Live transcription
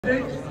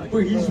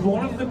But he's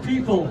one of the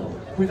people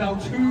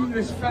without whom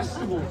this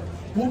festival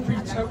would be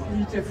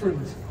totally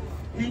different.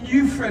 He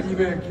knew Freddie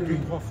Mercury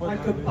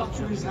like the back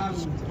of his hand,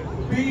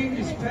 being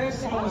his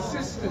personal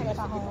assistant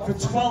for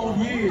 12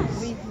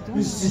 years.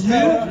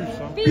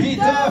 Monsieur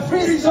Peter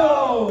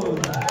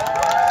Freestone!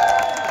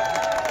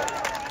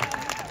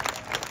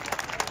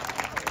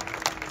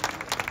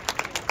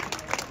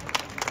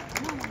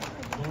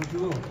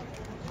 Bonjour.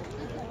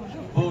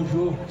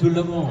 Bonjour tout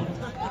le monde.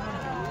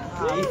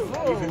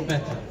 Even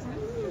better.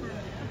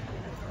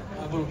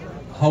 I will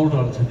hold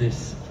on to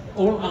this.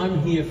 All I'm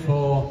here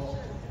for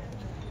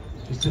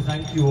is to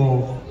thank you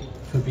all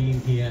for being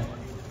here,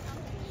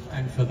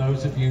 and for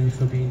those of you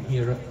for being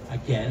here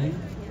again.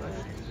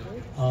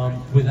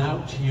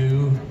 Without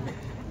you,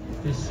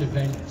 this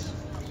event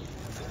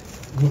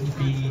would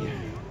be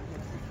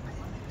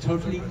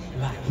totally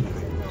lacking.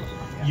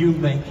 You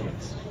make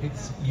it.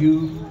 It's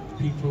you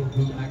people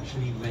who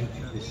actually make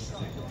this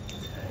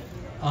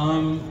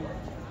thing.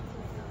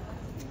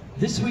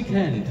 This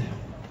weekend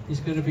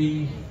is going to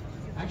be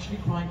actually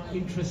quite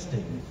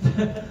interesting.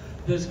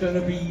 There's going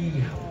to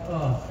be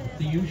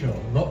the usual,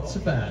 lots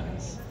of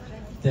bands.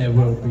 There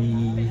will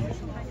be,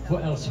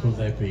 what else will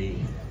there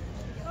be?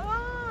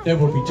 There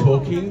will be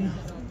talking.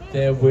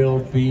 There will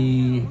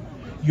be,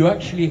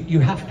 you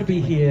have to be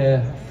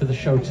here for the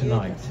show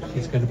tonight.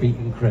 It's going to be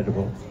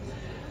incredible.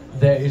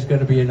 There is going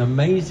to be an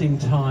amazing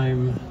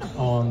time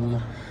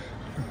on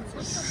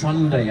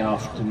Sunday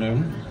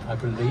afternoon, I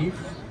believe.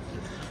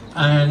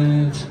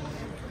 And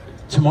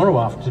tomorrow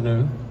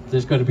afternoon,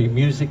 there's going to be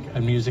music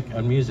and music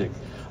and music.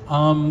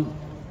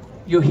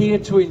 You're here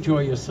to enjoy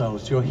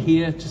yourselves. You're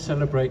here to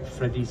celebrate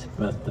Freddie's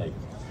birthday.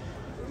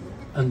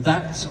 And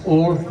that's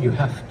all you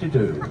have to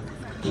do.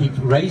 Keep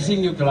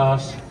raising your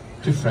glass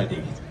to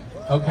Freddie.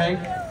 Okay?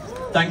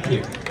 Thank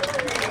you.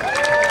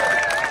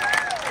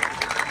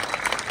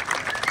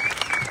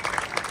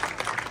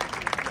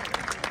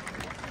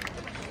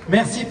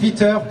 Merci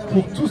Peter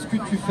pour tout ce que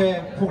tu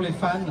fais pour les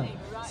fans.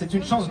 C'est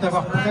une chance de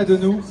t'avoir près de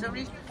nous.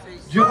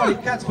 Durant les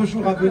 4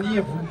 jours à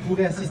venir, vous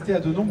pourrez assister à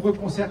de nombreux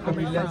concerts, comme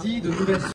il l'a dit, de nouvelles